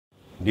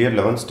Dear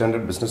 11th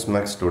standard business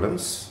maths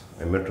students,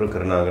 I am Metro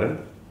Karnagaran.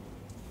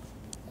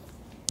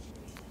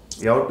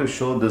 We have to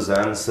show this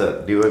answer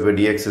dy by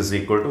dx is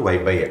equal to y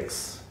by x.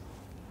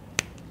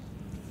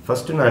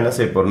 First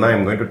I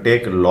am going to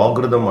take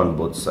logarithm on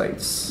both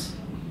sides.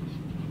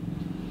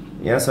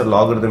 Yes, sir,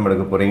 logarithm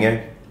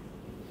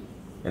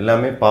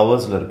எல்லாமே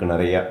பவர்ஸ்ல இருக்கு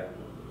நிறைய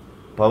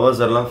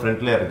powers எல்லாம்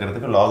ஃப்ரண்ட்ல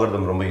இருக்கிறதுக்கு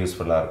logarithm ரொம்ப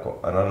யூஸ்ஃபுல்லா இருக்கும்.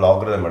 அதனால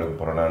logarithm எடுக்க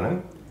போறேன் நான்.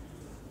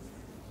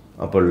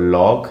 அப்ப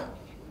log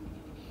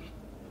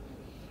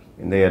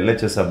இந்த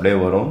LHS அப்படியே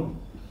வரும்.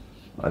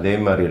 அதே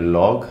மாதிரி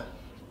log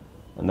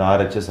அந்த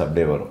RHS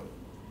அப்படியே வரும்.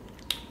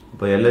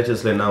 இப்போ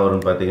LHSல என்ன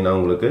வரும் பாத்தீங்கன்னா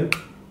உங்களுக்கு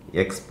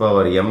x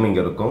power m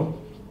இங்க இருக்கும்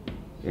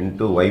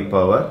into y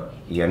power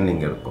n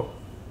இங்க இருக்கும்.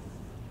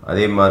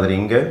 அதே மாதிரி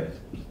இங்க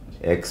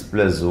x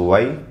plus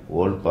y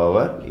whole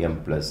power m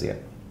plus n.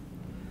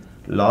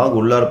 log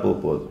உள்ளார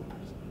போகுது.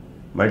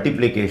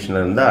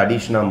 மல்டிப்ளிகேஷன்ல இருந்தா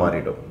அடிஷனா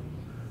மாறிடும்.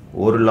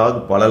 ஒரு log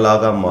பல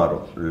log ஆ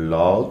மாறும்.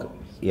 log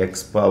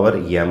x power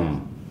m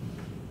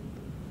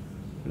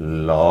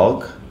log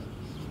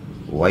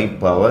y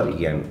power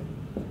n.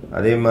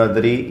 அதே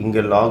மாதிரி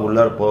இங்க log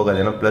உள்ளார போகாது.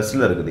 ஏன்னா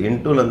பிளஸ்ல இருக்குது.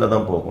 into ல இருந்தா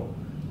தான் போகும்.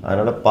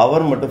 அதனால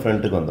பவர் மட்டும்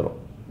ஃப்ரண்ட்க்கு வந்துரும்.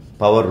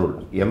 Power rule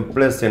m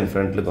plus n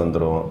ஃப்ரண்ட்க்கு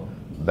வந்துரும்.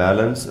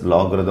 Balance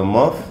logarithm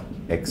of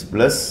x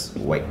plus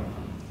y.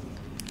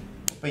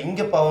 இப்போ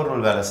இங்க பவர்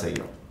ரூல் வேலை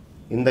செய்யும்.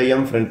 இந்த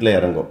m ஃப்ரண்ட்ல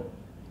இறங்கும்.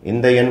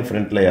 இந்த n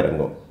ஃப்ரண்ட்ல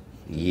இறங்கும்.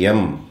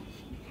 m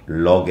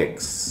log x.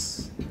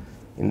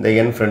 இந்த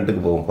n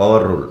ஃப்ரண்ட்க்கு போகும்.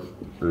 Power rule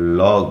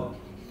log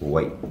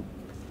y.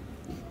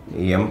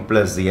 m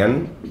plus n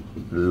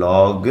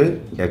log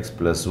x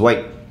plus y.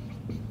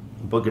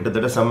 இப்போ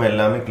கிட்டத்தட்ட சம்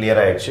எல்லாமே கிளியர்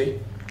ஆயிடுச்சு.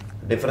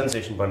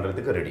 டிஃபரன்ஷியேஷன்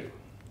பண்றதுக்கு ரெடி.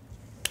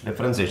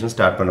 டிஃபரன்ஷியேஷன்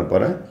ஸ்டார்ட் பண்ண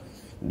போறேன்.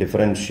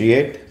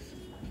 Differentiate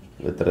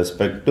with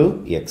respect to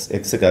x.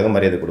 x க்காக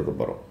மரியாதை கொடுக்க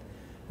போறோம்.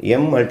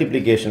 m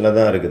மல்டிப்ளிகேஷன்ல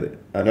தான் இருக்குது.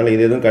 அதனால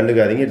இது எதுவும்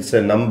கண்டுக்காதீங்க. It's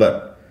a number.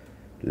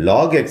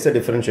 log x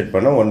differentiate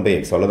பண்ணா 1 by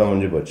x. அவ்வளவுதான்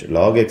முடிஞ்சு போச்சு.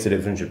 log x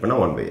டிஃபரன்ஷியேட் பண்ணா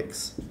 1 by x.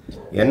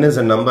 n is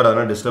a number.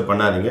 அதனால டிஸ்டர்ப்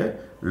பண்ணாதீங்க.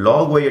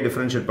 log y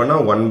டிஃபரன்ஷியேட் பண்ணா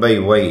 1 by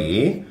y.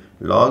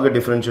 log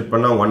டிஃபரன்ஷியேட்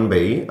பண்ணா 1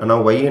 by. ஆனா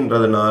y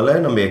ன்றதனால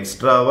நம்ம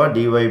எக்ஸ்ட்ராவா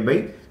dy by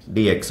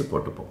dx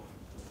போட்டுப்போம்.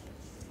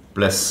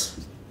 பிளஸ்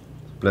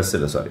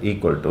இல்ல sorry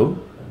equal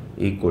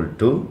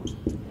to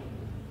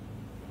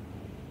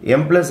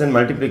m plus n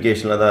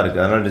மல்டிப்ளிகேஷன்ல தான் இருக்கு.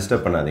 அதனால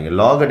டிஸ்டர்ப் பண்ணாதீங்க.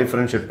 log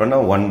டிஃபரன்ஷியேட் பண்ணா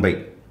 1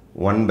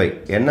 by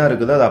என்ன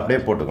இருக்குதோ அதை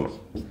அப்படியே போட்டுக்கணும்.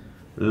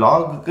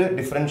 log க்கு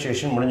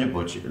டிஃபரன்ஷியேஷன் முடிஞ்சு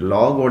போச்சு.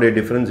 log ஓட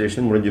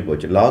டிஃபரன்ஷியேஷன் முடிஞ்சு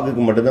போச்சு. log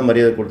க்கு மட்டும் தான்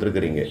மரியாதை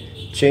கொடுத்திருக்கீங்க.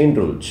 Chain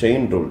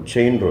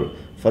rule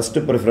first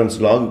preference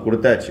log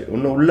கொடுத்தாச்சு.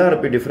 இன்னும் உள்ளார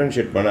போய்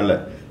டிஃபரன்ஷியேட் பண்ணல.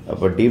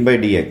 அப்ப d by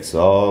dx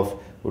of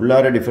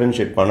உள்ளார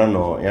டிஃபரன்ஷியேட்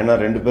பண்ணனும். ஏன்னா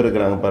ரெண்டு பேர்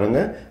இருக்காங்க பாருங்க.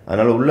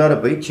 அதனால உள்ளார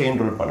போய் செயின்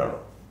ரூல்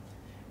பண்ணனும்.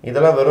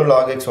 இதெல்லாம் வெறும்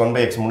log x 1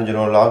 by x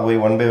முடிஞ்சிரும். log y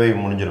 1 by y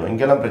முடிஞ்சிரும்.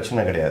 இங்கெல்லாம்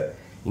பிரச்சனை கிடையாது.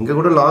 இங்க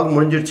கூட log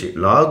முடிஞ்சிருச்சு.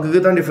 log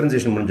க்கு தான்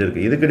டிஃபரன்ஷியேஷன்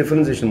முடிஞ்சிருக்கு. இதுக்கு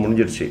டிஃபரன்ஷியேஷன்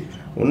முடிஞ்சிருச்சு.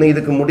 இன்னும்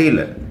இதுக்கு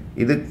முடியல.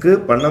 இதுக்கு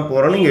பண்ண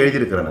போறேன்னு இங்க எழுதி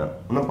இருக்கேன் நான்.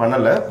 இன்னும்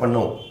பண்ணல.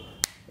 பண்ணுவோம்.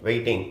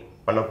 வெயிட்டிங்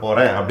பண்ண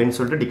போறேன் அப்படினு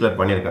சொல்லிட்டு டிக்ளேர்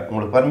பண்ணிருக்கேன்.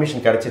 உங்களுக்கு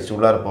பெர்மிஷன் கிடைச்சிருச்சு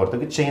உள்ளார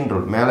போறதுக்கு. செயின்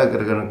ரூல் மேல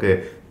இருக்கறவனுக்கு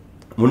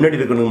முன்னாடி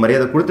இருக்கவனுக்கு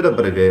மரியாதை கொடுத்துட்ட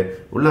பிறகு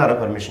உள்ளார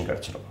பெர்மிஷன்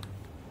கிடைச்சிடும்.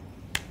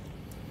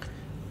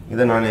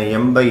 இத நான்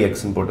m by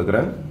x ன்னு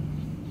போட்டுக்கறேன்.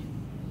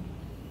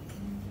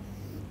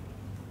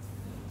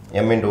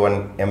 m into 1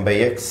 m by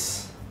x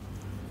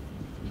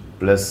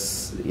plus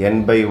n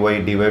by y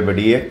dy by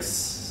dx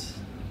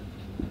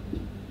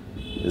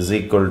is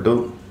equal to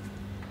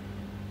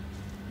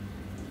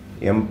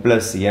m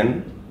plus n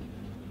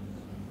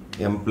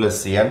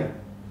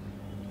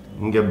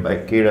இங்க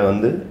கீழ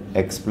வந்து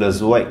x plus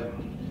y.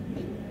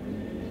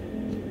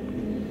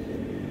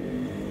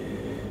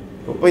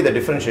 இப்போ இத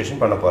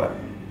டிஃபரன்ஷியேஷன் பண்ண போறேன்.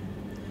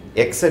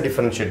 x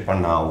டிஃபரன்ஷியேட்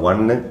பண்ணா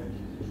 1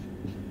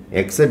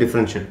 x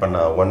டிஃபரன்ஷியேட்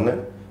பண்ணா 1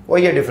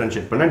 y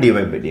டிஃபரன்ஷியேட் பண்ணா dy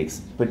by dx.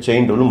 இப்போ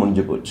செயின் ரூல்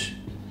முடிஞ்சு போச்சு.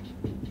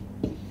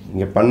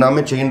 இங்க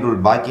பண்ணாம செயின் ரூல்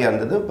பாக்கியா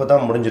இருந்தது.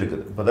 இப்போதான்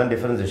முடிஞ்சிருக்குது. இப்போதான்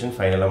டிஃபரன்ஷியேஷன்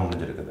ஃபைனலா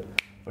முடிஞ்சிருக்குது.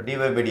 இப்போ dy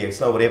by dx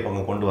ஒரே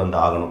பக்கம் கொண்டு வந்து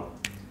ஆகணும்.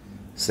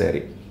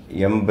 சரி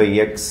m by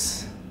x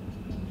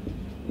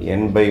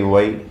n by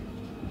y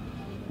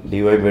dy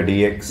by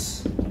dx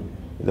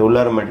இது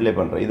உள்ளார மல்டிப்ளை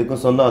பண்றேன்.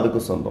 இதுக்கும் சொந்தம்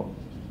அதுக்கும் சொந்தம்.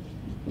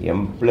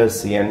 m plus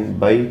n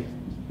by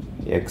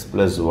x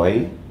plus y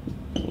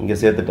இங்க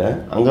சேர்த்துட்டேன்.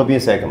 அங்க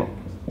போய் சேர்க்கணும்.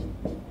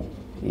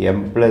 m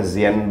plus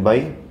n by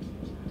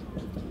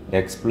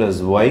x plus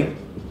y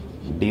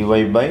dy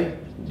by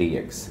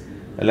dx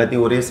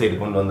எல்லாத்தையும் ஒரே சைடு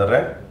கொண்டு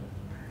வந்துறேன்.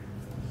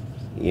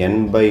 n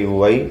by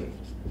y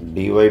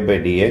dy by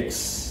dx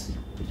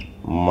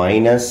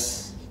minus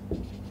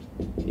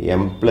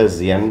m plus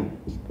n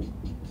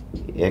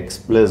x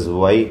plus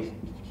y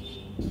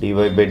dy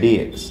by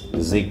dx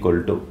is equal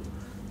to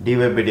dy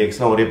by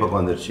dx னா ஒரே பக்கம்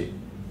வந்துருச்சு.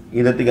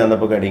 இதத்துக்கு அந்த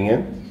பக்கம் அடிங்க.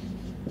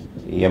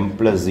 m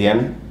plus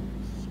n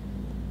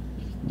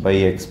by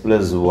x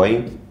plus y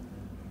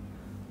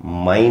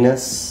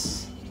minus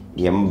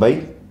m by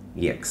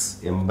x.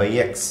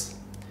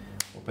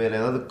 இப்போ இதுல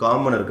ஏதாவது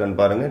காமன் இருக்கான்னு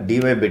பாருங்க. dy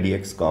by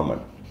dx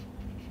common.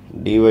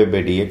 dy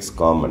by dx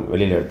common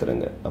வெளியில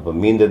எடுத்துருங்க. அப்ப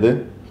மீந்தது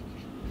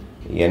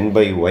n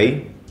by y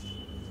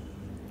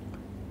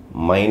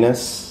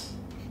minus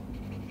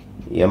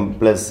m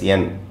plus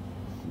n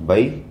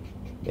by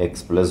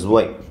x plus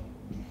y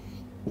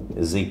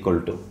is equal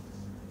to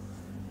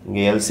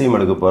இங்கே LCM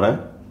எடுக்க போகிறேன்.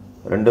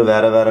 ரெண்டு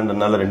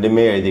வேறன்றதுனால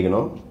ரெண்டுமே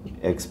எழுதிக்கணும்.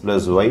 x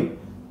plus y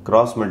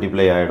cross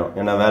multiply ஆகிடும்.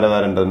 ஏன்னா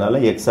வேறன்றதுனால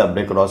x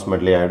அப்படியே cross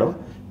multiply ஆகிடும்.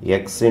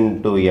 x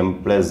into m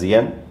plus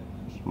n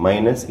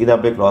minus இது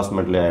அப்படியே cross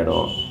multiply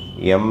ஆகிடும்.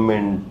 m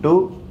into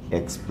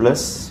x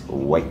plus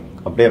y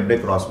அப்படியே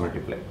cross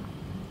multiply.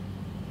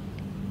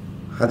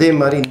 அதே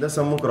மாதிரி இந்த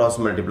சம்மும் cross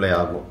multiply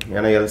ஆகும்.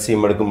 ஏன்னா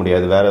LCM எடுக்க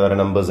முடியாது வேற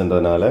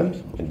நம்பர்ஸ்ன்றதுனால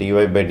dy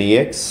by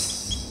dx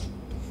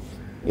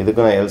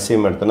இதுக்கு நான்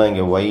LCM எடுத்தேன்னா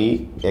இங்கே y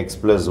x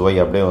plus y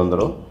அப்படியே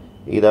வந்துடும்.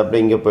 இது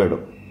அப்படியே இங்கே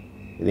போயிடும்.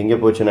 இது இங்கே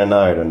போச்சுன்னா என்ன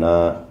ஆகிடும்னா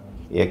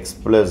x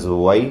plus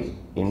y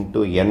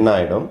into n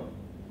ஆகிடும்.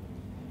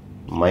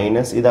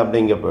 மைனஸ் இது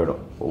அப்படியே இங்கே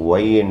போயிடும்.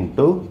 y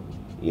into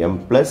m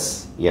plus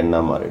n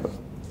மாறிடும்.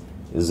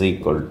 is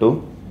equal to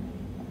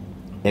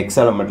x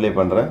all multiply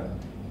பண்ணுறேன்.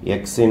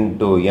 x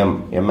into m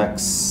mx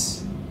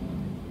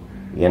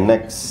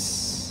nx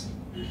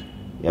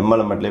m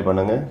all multiply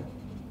பண்ணுங்க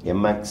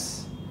mx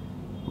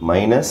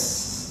மைனஸ்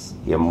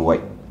my.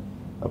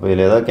 அப்போ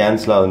இதில் ஏதாவது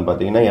கேன்சல் ஆகுதுன்னு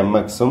பார்த்தீங்கன்னா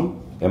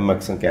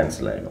mxம்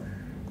கேன்சல் ஆகிடும்.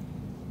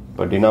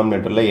 இப்போ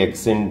டினாமினேட்டரில்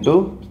x into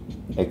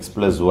x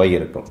plus y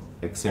இருக்கும்.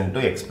 x into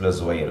x plus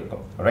y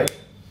இருக்கும். ரைட்,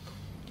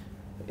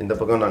 இந்த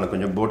பக்கம் நான்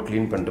கொஞ்சம் போர்ட்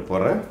க்ளீன் பண்ணிட்டு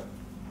போகிறேன்.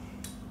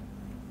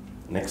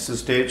 நெக்ஸ்ட்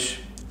ஸ்டேஜ்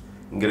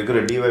இங்கே இருக்கிற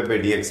dy by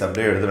dx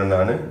அப்படியே எழுதுறேன்.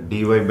 நான்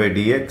dy by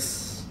dx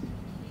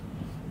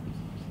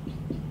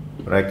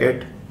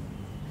ப்ராக்கெட்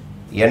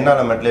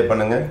என்னால் மல்டிப்ளை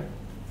பண்ணுங்க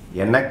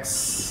nx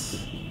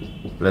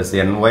plus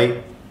ny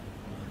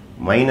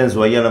minus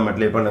y all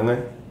multiply பண்ணுங்க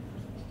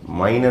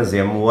minus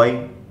my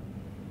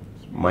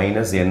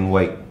minus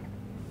ny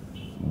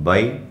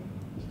by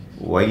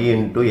y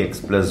into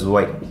x plus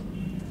y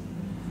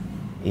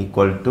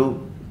equal to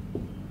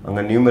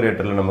அங்கே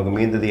நியூமரேட்டரில் நமக்கு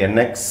மீந்தது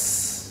nx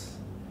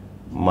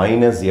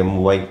minus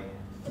my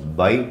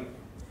by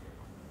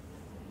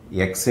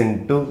x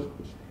into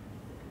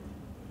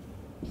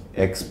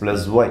x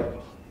plus y.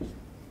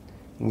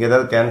 இங்கே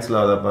ஏதாவது cancel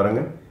ஆகுதா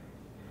பாருங்கள்.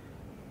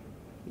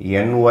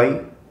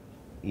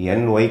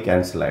 ny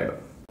கேன்சல்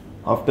ஆகிடும்.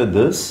 After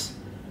this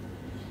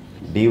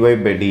dy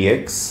by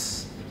dx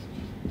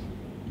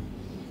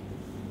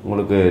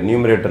உங்களுக்கு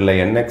நியூமரேட்டரில்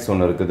nx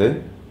ஒன்று இருக்குது.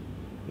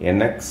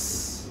 nx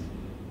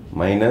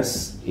minus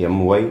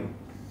my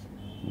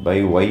by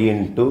y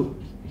into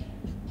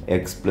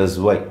x plus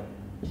y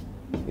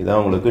இதான்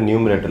உங்களுக்கு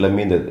நியூமரேட்டரில்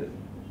மீந்தது.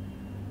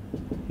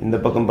 இந்த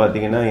பக்கம்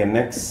பார்த்தீங்கன்னா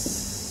nx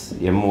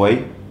my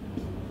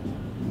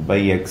by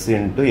x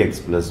into x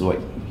plus y.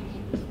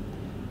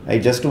 I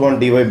just want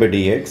dy by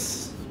dx.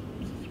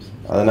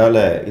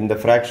 அதனால் இந்த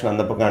ஃப்ராக்ஷன்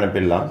அந்த பக்கம்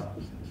அனுப்பிடலாம்.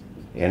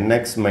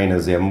 nx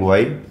minus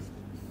my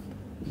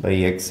by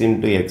x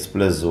into x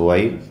plus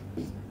y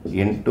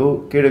into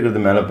கீழே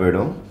இருக்கிறது மேலே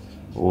போயிடும்.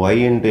 y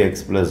into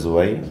x plus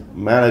y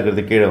மேலே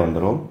இருக்கிறது கீழே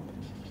வந்துடும்.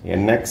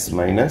 nx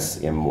minus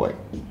my.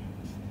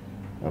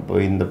 அப்போ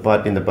இந்த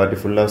பார்ட்டி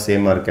ஃபுல்லாக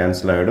சேமாக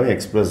கேன்சல் ஆகிடும்.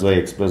 x plus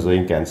y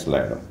கேன்சல்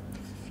ஆகிடும்.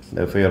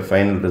 Therefore your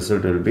final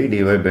result will be dy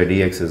by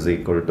dx is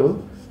equal to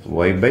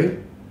y by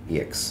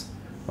x.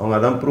 அவங்க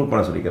அதான் ப்ரூவ்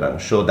பண்ண சொல்லிக்கிறாங்க.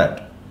 show that.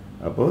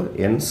 அப்போ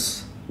hence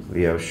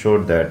we have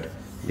showed that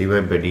dy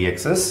by dx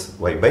is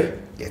y by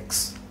x.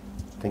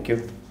 Thank you.